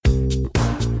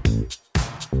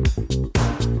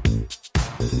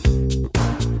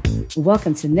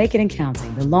Welcome to Naked and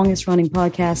Counting, the longest running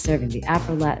podcast serving the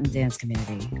Afro-Latin dance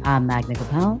community. I'm Magna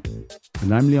Capel.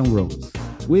 And I'm Leon Rose.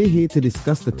 We're here to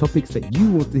discuss the topics that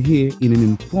you want to hear in an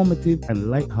informative and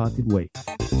light-hearted way.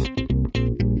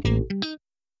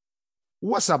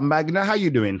 What's up, Magna? How you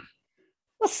doing?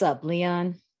 What's up,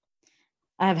 Leon?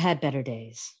 I've had better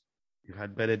days. You've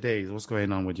had better days. What's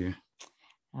going on with you?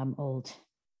 I'm old.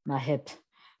 My hip.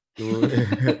 Too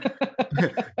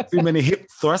many hip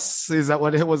thrusts? Is that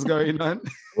what was going on?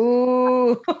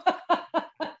 Ooh.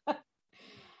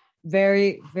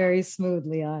 Very, very smooth,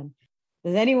 Leon.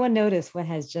 Does anyone notice what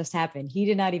has just happened? He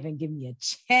did not even give me a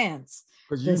chance.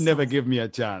 Because you never give me a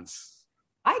chance.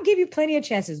 I give you plenty of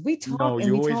chances. We talk. No, and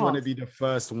you we always talk. want to be the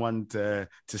first one to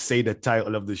say the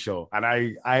title of the show. And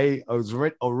I was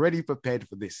already prepared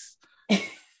for this.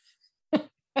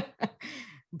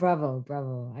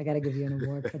 Bravo. I got to give you an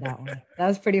award for that one. That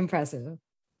was pretty impressive.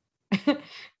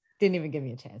 Didn't even give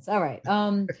me a chance. All right.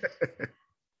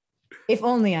 If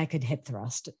only I could hip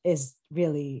thrust is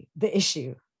really the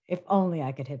issue. If only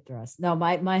I could hip thrust. No,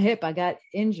 my hip, I got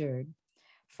injured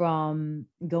from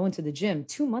going to the gym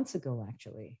 2 months ago,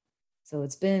 actually. So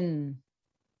it's been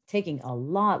taking a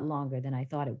lot longer than I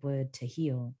thought it would to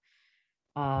heal.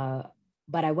 But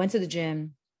I went to the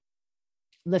gym,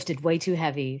 lifted way too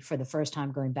heavy for the first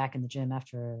time going back in the gym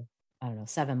after,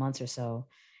 7 months or so.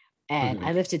 And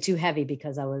I lifted too heavy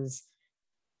because I was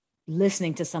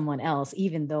listening to someone else,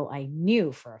 even though I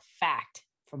knew for a fact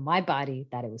from my body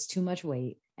that it was too much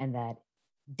weight and that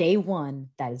day one,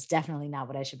 that is definitely not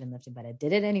what I should have been lifting, but I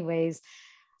did it anyways.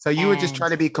 So you were just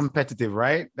trying to be competitive,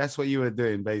 right? That's what you were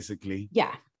doing, basically.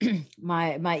 Yeah.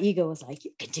 My ego was like,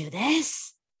 you can do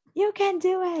this. You can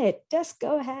do it. Just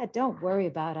go ahead. Don't worry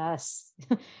about us.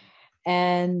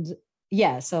 And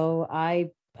yeah, so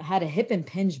I had a hip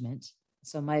impingement.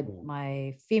 So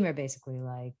my femur basically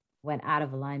like went out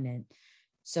of alignment.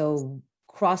 So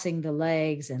crossing the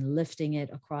legs and lifting it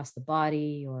across the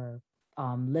body or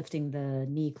lifting the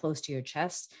knee close to your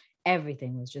chest,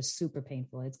 everything was just super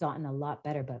painful. It's gotten a lot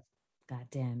better, but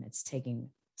goddamn, it's taking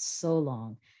so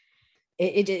long.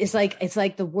 It's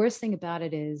like the worst thing about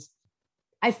it is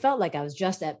I felt like I was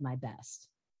just at my best,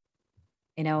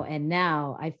 and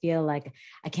now I feel like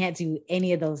I can't do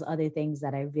any of those other things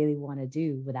that I really want to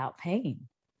do without pain.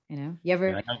 You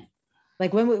ever,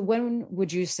 like when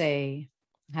would you say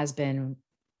has been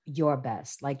your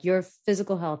best, like your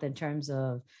physical health in terms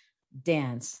of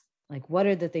dance? Like what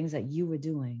are the things that you were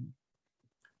doing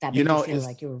that made you feel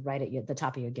like you were right at the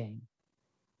top of your game?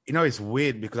 It's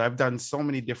weird because I've done so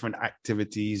many different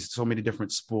activities, so many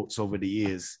different sports over the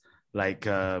years. Like,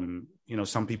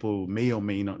 some people may or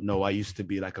may not know I used to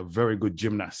be like a very good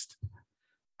gymnast.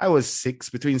 I was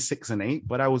between 6 and 8,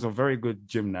 but I was a very good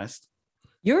gymnast.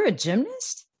 You're a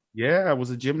gymnast? Yeah, I was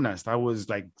a gymnast. I was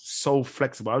like so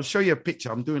flexible. I'll show you a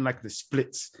picture. I'm doing like the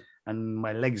splits and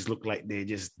my legs look like they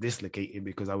just dislocated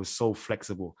because I was so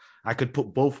flexible. I could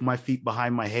put both my feet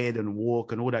behind my head and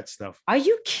walk and all that stuff. Are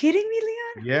you kidding me,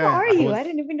 Leon? Yeah. Who are you? I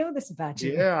didn't even know this about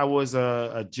you. Yeah, I was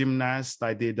a gymnast.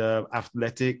 I did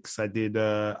athletics. I did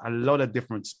a lot of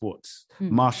different sports,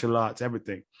 martial arts,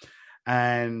 everything.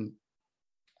 And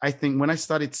I think when I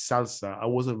started salsa, I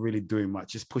wasn't really doing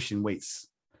much, just pushing weights.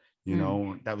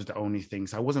 That was the only thing.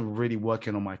 So I wasn't really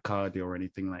working on my cardio or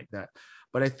anything like that.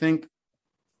 But I think,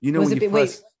 was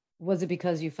it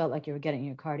because you felt like you were getting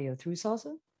your cardio through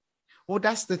salsa? Well,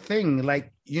 that's the thing.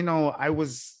 Like, I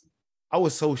was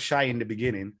so shy in the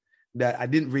beginning that I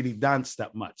didn't really dance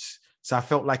that much. So I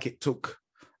felt like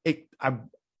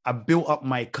I built up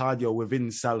my cardio within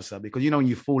salsa because, when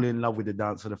you fall in love with the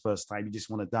dance for the first time, you just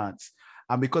want to dance.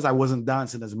 And because I wasn't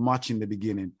dancing as much in the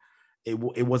beginning, it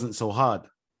wasn't so hard,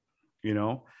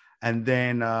 And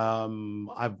then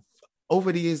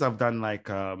over the years, I've done like,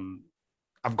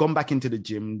 I've gone back into the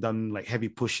gym, done like heavy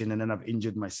pushing, and then I've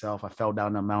injured myself. I fell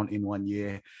down a mountain one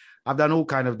year. I've done all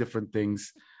kind of different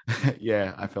things.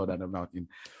 Yeah, I fell down a mountain.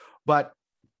 But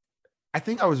I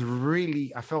think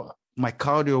I felt my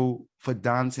cardio for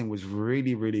dancing was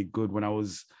really, really good when I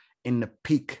was in the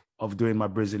peak of doing my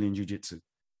Brazilian Jiu-Jitsu.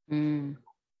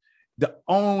 The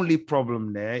only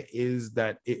problem there is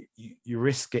that you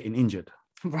risk getting injured.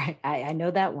 Right. I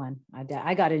know that one.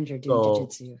 I got injured doing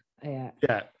Jiu-Jitsu. Yeah.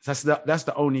 That's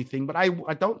the only thing. But I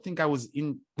don't think I was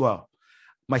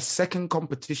my second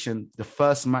competition, the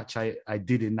first match I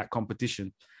did in that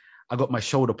competition, I got my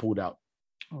shoulder pulled out.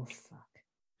 Oh, fuck.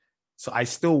 So I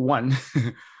still won,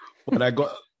 but I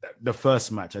got the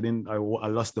first match. I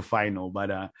lost the final,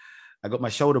 but I got my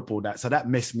shoulder pulled out. So that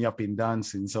messed me up in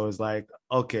dancing. So it's like,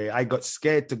 okay, I got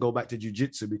scared to go back to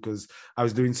jiu-jitsu because I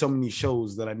was doing so many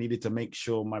shows that I needed to make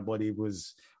sure my body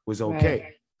was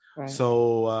okay. Right.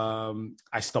 So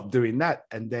I stopped doing that.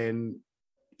 And then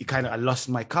I lost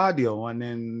my cardio. And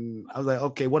then I was like,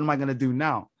 okay, what am I going to do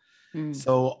now?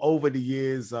 So over the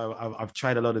years, I've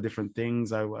tried a lot of different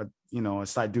things. I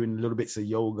started doing little bits of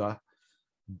yoga,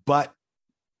 but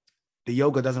the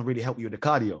yoga doesn't really help you with the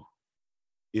cardio.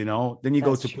 Then you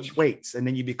go to push weights and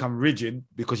then you become rigid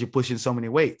because you're pushing so many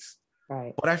weights.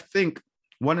 Right. But I think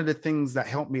one of the things that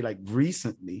helped me like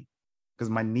recently, because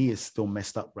my knee is still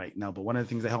messed up right now, but one of the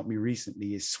things that helped me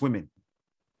recently is swimming.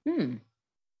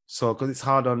 So because it's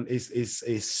hard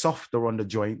it's softer on the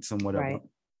joints and whatever. Right.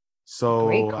 So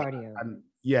great cardio.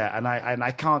 And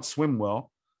I can't swim well.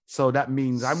 So that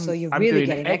means I'm really doing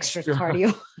getting extra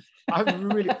cardio.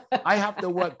 I have to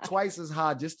work twice as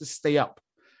hard just to stay up,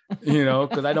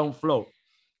 because I don't float.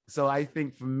 So I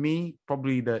think for me,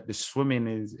 probably the swimming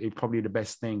is probably the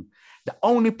best thing. The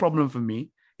only problem for me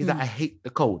is that I hate the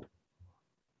cold.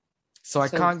 So I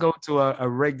can't go to a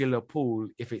regular pool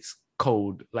if it's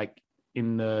cold, like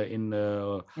in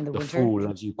the fall,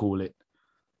 as you call it,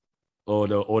 or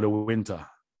the winter.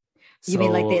 You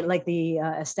mean like the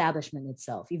establishment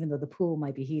itself, even though the pool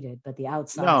might be heated, but the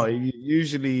outside? No,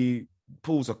 usually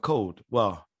pools are cold.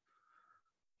 Well,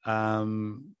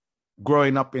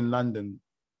 growing up in London,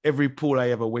 every pool I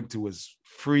ever went to was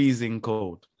freezing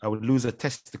cold. I would lose a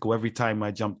testicle every time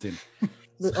I jumped in.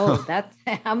 Oh, that's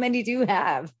how many do you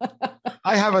have?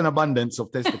 I have an abundance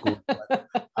of testicles.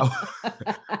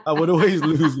 I would always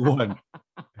lose one.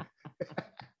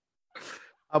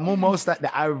 I'm almost at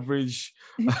the average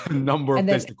number of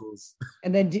testicles.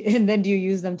 And then do you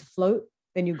use them to float?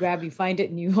 Then you find it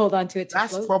and you hold on to it to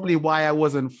That's float? probably why I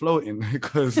wasn't floating,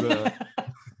 because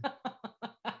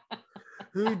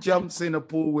who jumps in a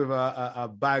pool with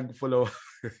a bag full of...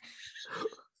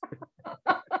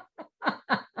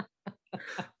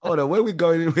 Hold on, where are we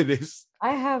going in with this?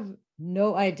 I have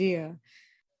no idea.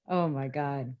 Oh my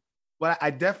God. Well, I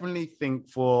definitely think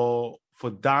for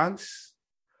dance,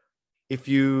 if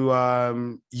you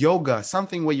yoga,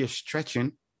 something where you're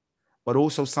stretching, but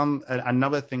also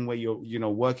another thing where you're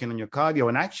working on your cardio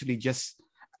and actually just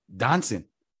dancing,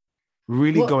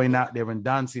 really going out there and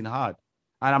dancing hard.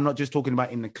 And I'm not just talking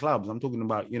about in the clubs. I'm talking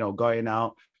about, going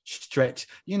out, stretch.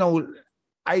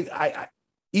 I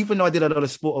even though I did a lot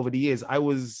of sport over the years,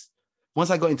 once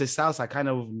I got into salsa, I kind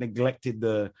of neglected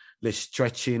the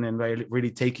stretching and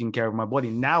really taking care of my body.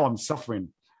 Now I'm suffering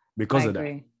because of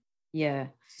that. Yeah.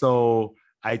 So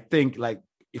I think like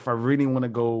if I really want to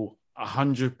go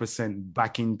 100%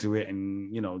 back into it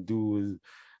and, do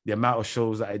the amount of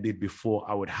shows that I did before,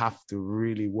 I would have to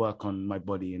really work on my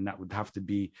body. And that would have to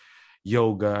be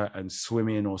yoga and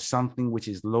swimming or something which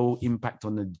is low impact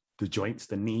on the joints,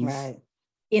 the knees. Right.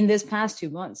 In this past 2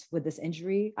 months with this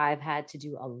injury, I've had to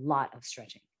do a lot of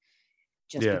stretching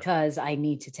just because I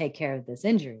need to take care of this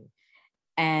injury.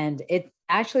 And it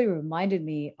actually reminded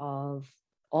me of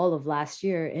all of last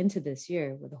year into this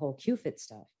year with the whole QFit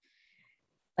stuff.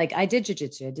 Like I did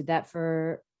jiu-jitsu. I did that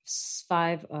for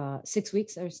 6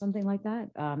 weeks or something like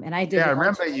that. And I did. Yeah, I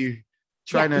remember you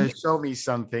trying to show me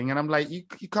something. And I'm like, you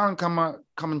can't come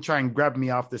and try and grab me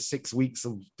after 6 weeks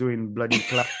of doing bloody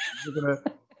class.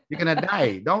 You're going to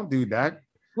die. Don't do that.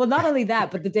 Well, not only that,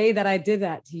 but the day that I did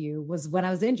that to you was when I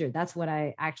was injured. That's when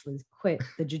I actually quit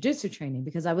the jiu-jitsu training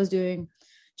because I was doing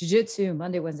jiu-jitsu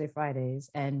Monday, Wednesday, Fridays,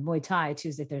 and Muay Thai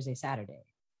Tuesday, Thursday, Saturday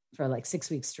for like 6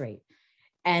 weeks straight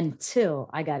until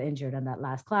I got injured on that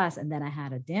last class. And then I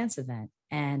had a dance event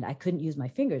and I couldn't use my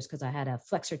fingers because I had a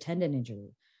flexor tendon injury.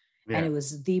 Yeah. And it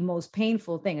was the most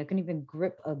painful thing. I couldn't even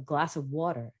grip a glass of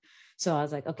water. So I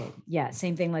was like, okay, yeah,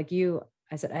 same thing like you.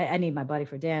 I said, I need my body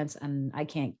for dance and I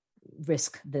can't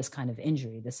risk this kind of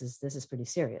injury. This is pretty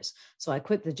serious. So I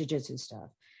quit the jiu-jitsu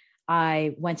stuff.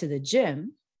 I went to the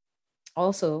gym,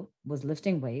 also was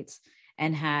lifting weights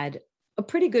and had a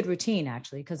pretty good routine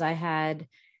actually, because I had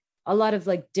a lot of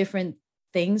like different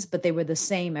things, but they were the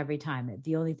same every time.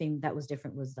 The only thing that was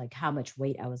different was like how much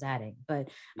weight I was adding, but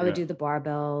I would do the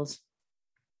barbells.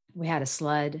 We had a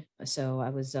sled. So I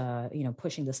was,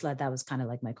 pushing the sled. That was kind of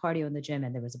like my cardio in the gym.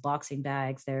 And there was a boxing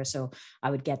bags there. So I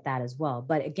would get that as well.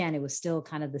 But again, it was still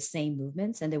kind of the same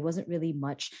movements. And there wasn't really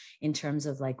much in terms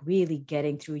of like really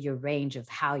getting through your range of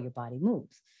how your body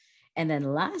moves. And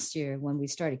then last year when we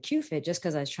started QFit, just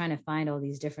because I was trying to find all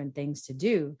these different things to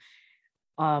do,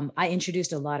 I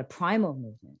introduced a lot of primal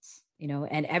movements,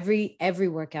 and every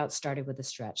workout started with a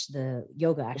stretch. The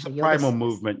yoga, actually. Primal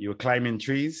movement. You were climbing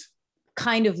trees?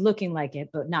 kind of looking like it,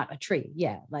 but not a tree.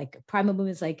 Yeah, like primal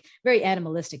movements, like very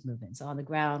animalistic movements on the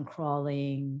ground,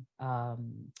 crawling,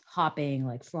 hopping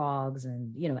like frogs,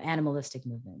 and animalistic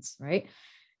movements, right?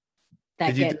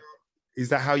 That is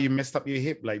that how you messed up your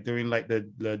hip, like doing like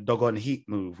the dog on heat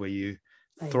move where you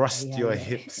thrust your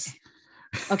hips?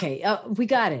 Okay, we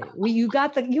got it. You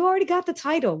already got the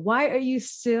title. Why are you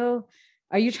still?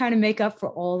 Are you trying to make up for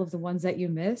all of the ones that you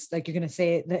missed? Like you're gonna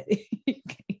say it that.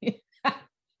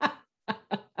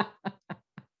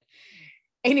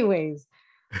 Anyways,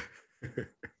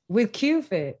 with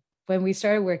QFit, when we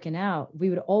started working out, we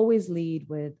would always lead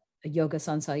with a yoga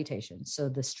sun salutation. So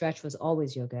the stretch was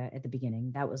always yoga at the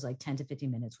beginning. That was like 10 to 15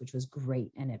 minutes, which was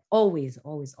great. And it always,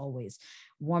 always, always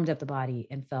warmed up the body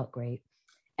and felt great.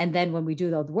 And then when we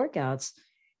do all the workouts,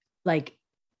 like,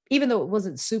 even though it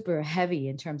wasn't super heavy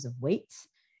in terms of weights,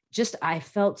 just I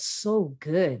felt so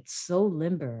good, so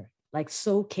limber, like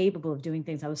so capable of doing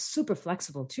things. I was super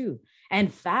flexible too,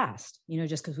 and fast,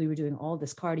 just because we were doing all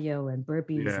this cardio and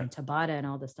burpees and Tabata and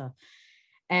all this stuff.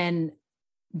 And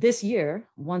this year,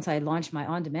 once I launched my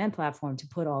on-demand platform to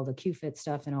put all the QFit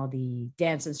stuff and all the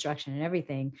dance instruction and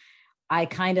everything, I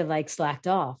kind of like slacked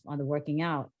off on the working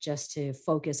out just to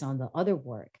focus on the other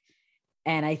work.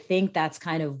 And I think that's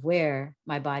kind of where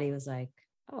my body was like,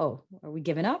 oh, are we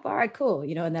giving up? All right, cool.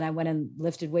 And then I went and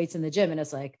lifted weights in the gym, and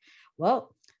it's like,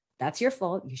 well, that's your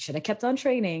fault. You should have kept on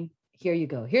training. Here you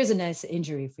go. Here's a nice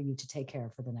injury for you to take care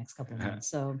of for the next couple of months.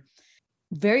 So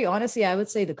very honestly, I would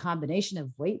say the combination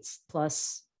of weights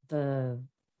plus the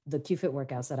QFit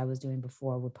workouts that I was doing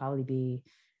before would probably be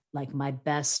like my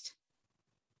best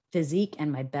physique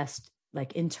and my best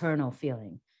like internal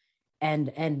feeling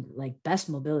and like best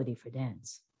mobility for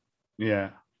dance. Yeah.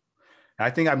 I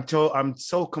think I'm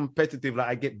so competitive. Like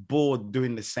I get bored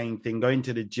doing the same thing, going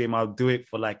to the gym. I'll do it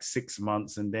for like 6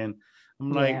 months. And then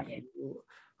I'm like,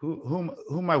 who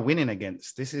am I winning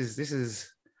against? This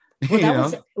is,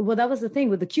 well, that was the thing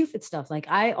with the QFit stuff. Like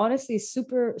I honestly,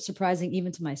 super surprising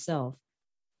even to myself.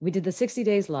 We did the 60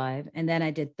 days live, and then I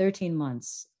did 13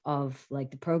 months of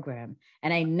like the program,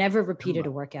 and I never repeated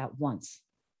a workout once.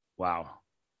 Wow.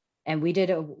 And we did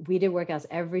workouts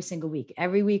every single week.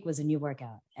 Every week was a new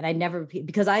workout. And I never repeat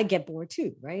because I get bored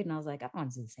too. Right. And I was like, I don't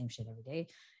want to do the same shit every day,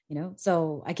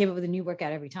 So I came up with a new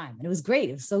workout every time. And it was great.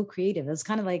 It was so creative. It was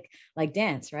kind of like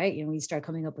dance, right? You start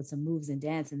coming up with some moves in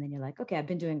dance, and then you're like, okay, I've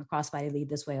been doing a crossbody lead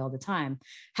this way all the time.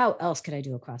 How else could I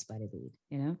do a crossbody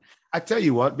lead? I tell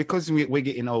you what, because we're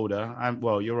getting older,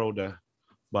 you're older,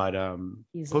 but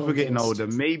because we're getting older,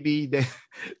 maybe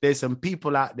there's some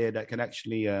people out there that can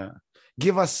actually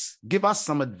give us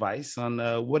some advice on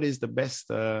what is the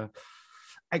best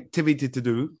activity to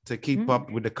do to keep up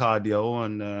with the cardio.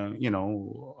 And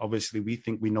obviously we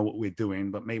think we know what we're doing,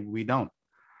 but maybe we don't.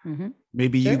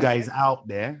 Maybe you guys out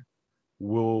there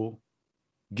will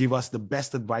give us the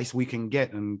best advice we can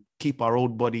get and keep our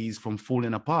old bodies from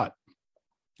falling apart.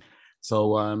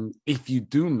 So if you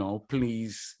do know,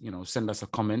 please send us a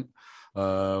comment,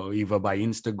 either by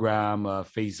Instagram,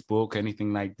 Facebook,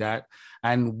 anything like that.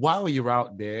 And while you're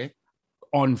out there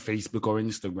on Facebook or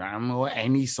Instagram or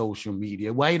any social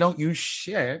media, why don't you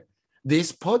share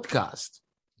this podcast?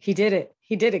 He did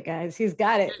it, guys. He's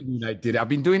got it. I did it. I've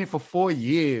been doing it for 4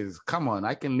 years. Come on,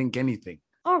 I can link anything.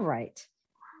 All right.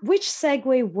 Which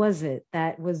segue was it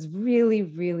that was really,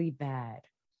 really bad?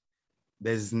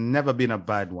 There's never been a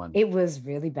bad one. It was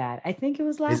really bad. I think it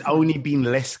was last. There's only been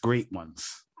less great ones.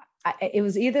 It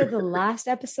was either the last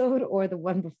episode or the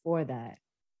one before that.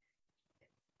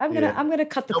 I'm gonna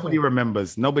cut the Nobody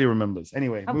remembers.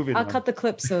 Anyway, moving on. I'll cut the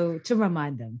clip to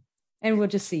remind them, and we'll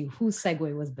just see whose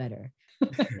segue was better.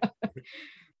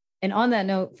 And on that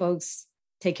note, folks,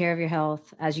 take care of your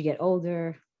health as you get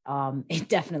older. It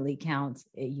definitely counts.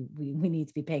 We need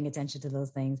to be paying attention to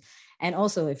those things. And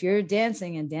also, if you're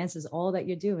dancing and dance is all that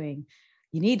you're doing,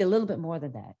 you need a little bit more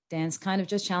than that. Dance kind of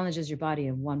just challenges your body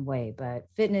in one way, but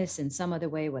fitness in some other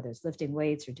way, whether it's lifting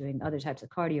weights or doing other types of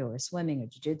cardio or swimming or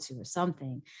jiu-jitsu or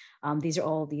something. These are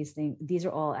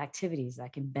all activities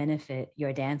that can benefit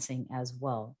your dancing as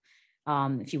well.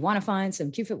 If you want to find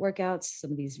some QFit workouts,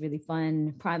 some of these really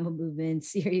fun primal movement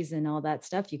series and all that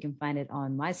stuff, you can find it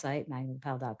on my site,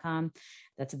 magnagopal.com.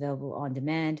 That's available on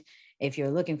demand. If you're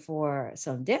looking for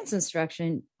some dance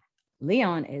instruction,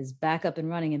 Leon is back up and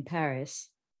running in Paris,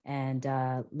 and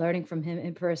learning from him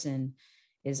in person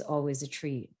is always a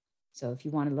treat. So if you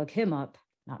want to look him up,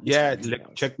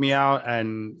 check me out,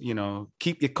 and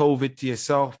keep your COVID to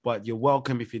yourself, but you're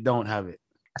welcome if you don't have it.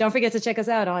 Don't forget to check us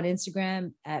out on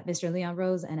Instagram at Mr. Leon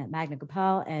Rose and at Magna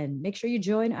Gopal, and make sure you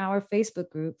join our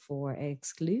Facebook group for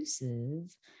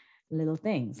exclusive little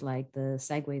things like the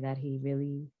segue that he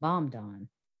really bombed on.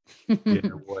 Yeah,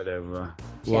 whatever.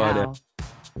 Ciao.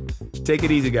 Take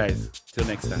it easy, guys. Till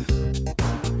next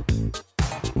time.